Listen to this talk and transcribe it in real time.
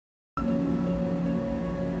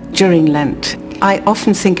during Lent. I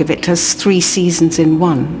often think of it as 3 seasons in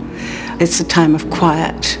one. It's a time of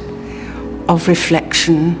quiet, of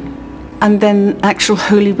reflection, and then actual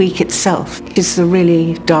Holy Week itself is the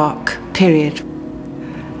really dark period.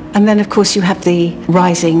 And then, of course, you have the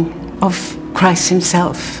rising of Christ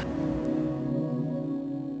himself.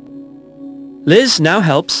 Liz now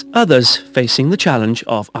helps others facing the challenge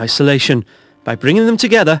of isolation by bringing them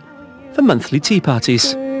together for monthly tea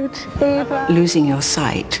parties. Losing your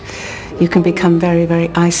sight, you can become very, very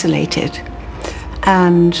isolated.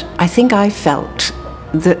 And I think I felt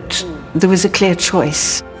that there was a clear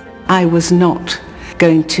choice. I was not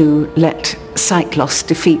going to let sight loss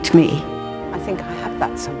defeat me. I think I have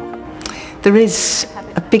that somewhat. There is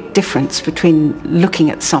a big difference between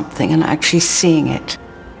looking at something and actually seeing it.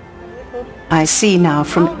 I see now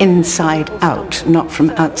from inside out, not from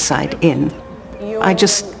outside in. I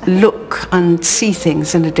just look and see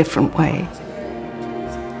things in a different way.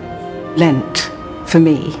 Lent, for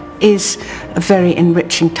me, is a very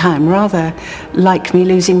enriching time, rather like me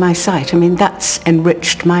losing my sight. I mean, that's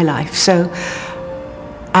enriched my life. So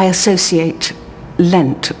I associate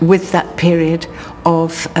Lent with that period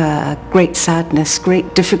of great sadness,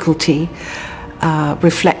 great difficulty,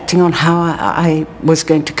 reflecting on how I was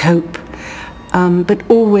going to cope, but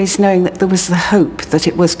always knowing that there was the hope that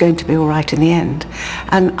it was going to be all right in the end.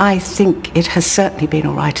 And I think it has certainly been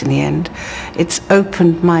all right in the end. It's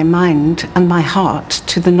opened my mind and my heart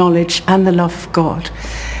to the knowledge and the love of God,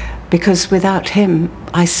 because without him,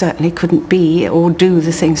 I certainly couldn't be or do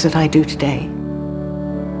the things that I do today.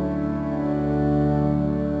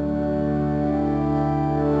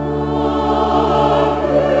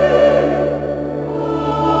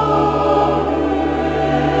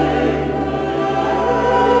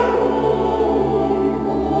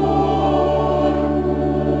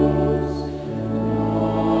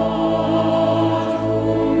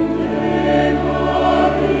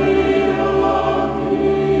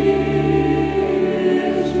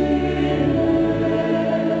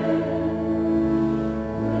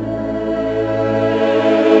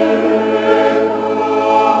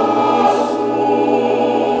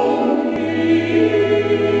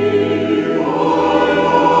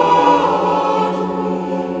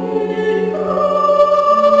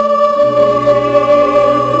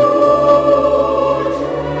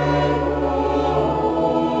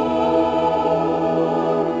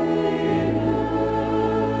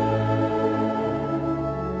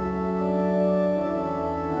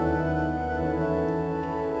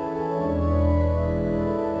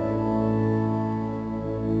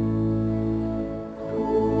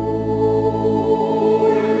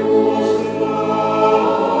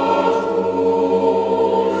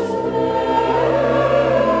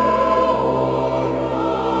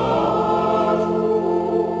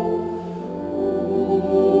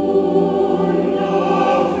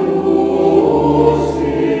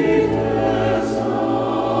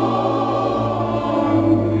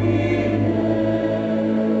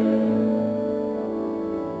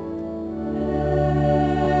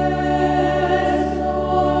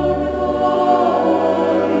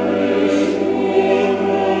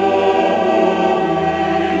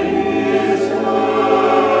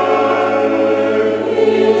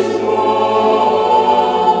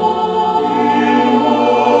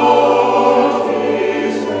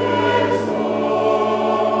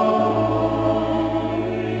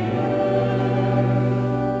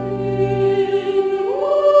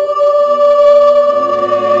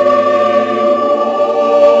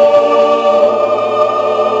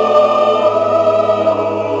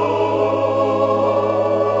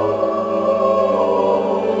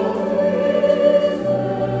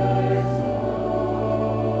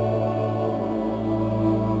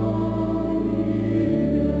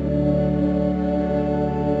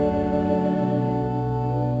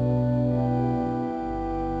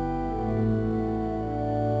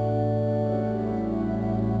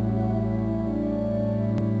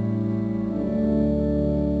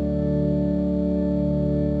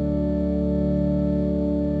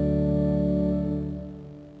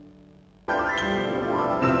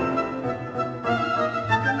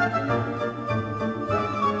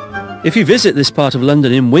 If you visit this part of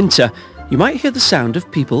London in winter, you might hear the sound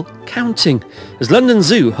of people counting, as London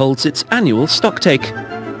Zoo holds its annual stocktake.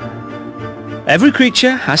 Every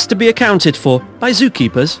creature has to be accounted for by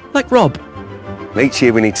zookeepers like Rob. Each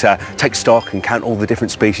year we need to take stock and count all the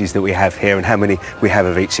different species that we have here and how many we have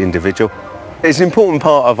of each individual. It's an important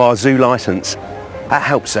part of our zoo licence. That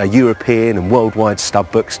helps European and worldwide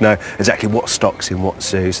stud books know exactly what stock's in what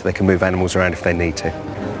zoo, so they can move animals around if they need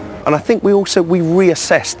to. And I think we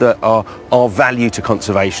reassess that our value to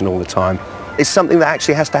conservation all the time. It's something that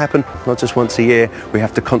actually has to happen not just once a year. We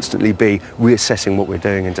have to constantly be reassessing what we're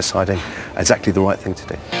doing and deciding exactly the right thing to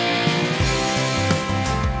do.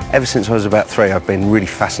 Ever since I was about 3, I've been really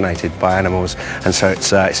fascinated by animals, and so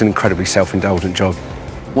it's an incredibly self-indulgent job.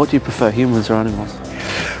 What do you prefer, humans or animals?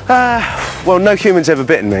 Well, no human's ever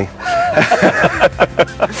bitten me.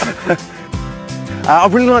 I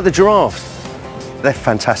really like the giraffes. They're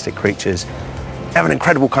fantastic creatures. They have an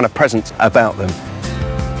incredible kind of presence about them.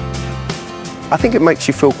 I think it makes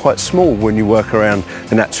you feel quite small when you work around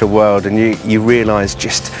the natural world and you realise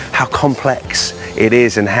just how complex it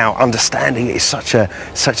is and how understanding it is such a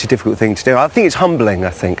difficult thing to do. I think it's humbling,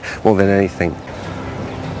 more than anything.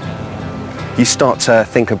 You start to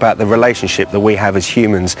think about the relationship that we have as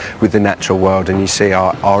humans with the natural world, and you see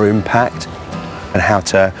our impact and how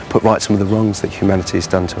to put right some of the wrongs that humanity has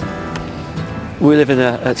done to it. We live in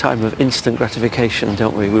a time of instant gratification,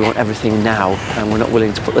 don't we? We want everything now, and we're not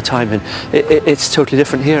willing to put the time in. It's totally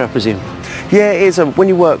different here, I presume. Yeah, it is. When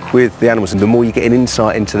you work with the animals, and the more you get an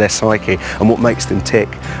insight into their psyche and what makes them tick,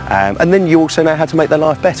 and then you also know how to make their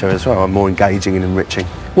life better as well, and more engaging and enriching.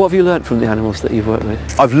 What have you learnt from the animals that you've worked with?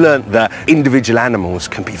 I've learnt that individual animals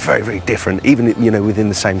can be very, very different, even within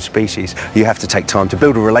the same species. You have to take time to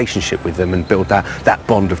build a relationship with them and build that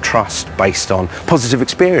bond of trust based on positive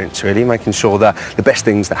experience, really, making sure that the best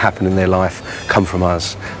things that happen in their life come from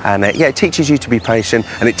us. And it teaches you to be patient,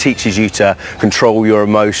 and it teaches you to control your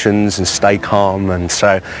emotions and stay calm. And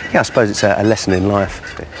so, I suppose it's a lesson in life.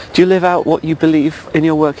 Do you live out what you believe in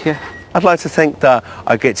your work here? I'd like to think that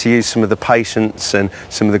I get to use some of the patience and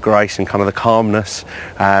some of the grace and kind of the calmness.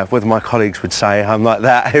 Whether my colleagues would say I'm like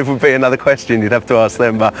that, it would be another question you'd have to ask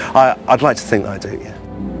them, but I'd like to think that I do, yeah.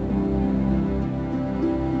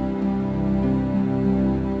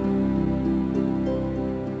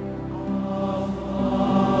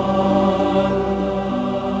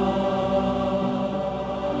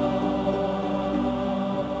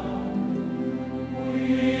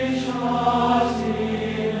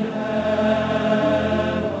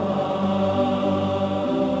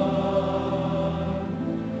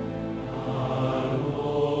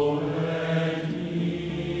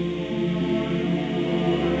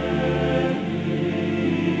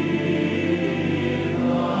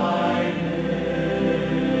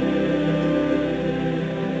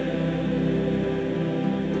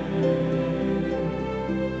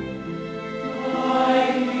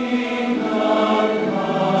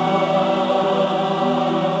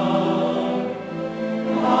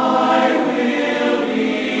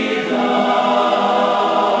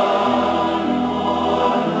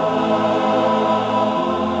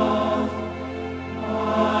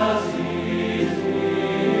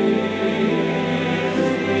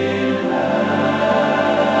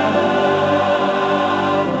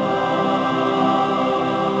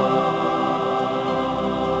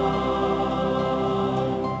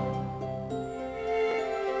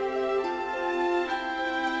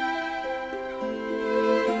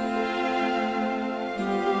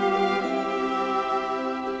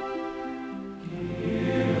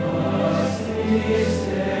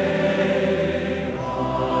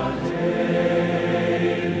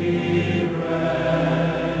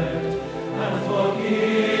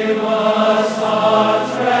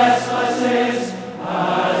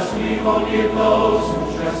 Forgive those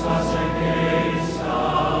who trespass against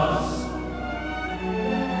us.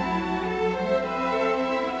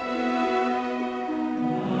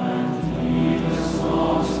 And lead us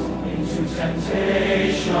not into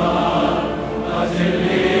temptation.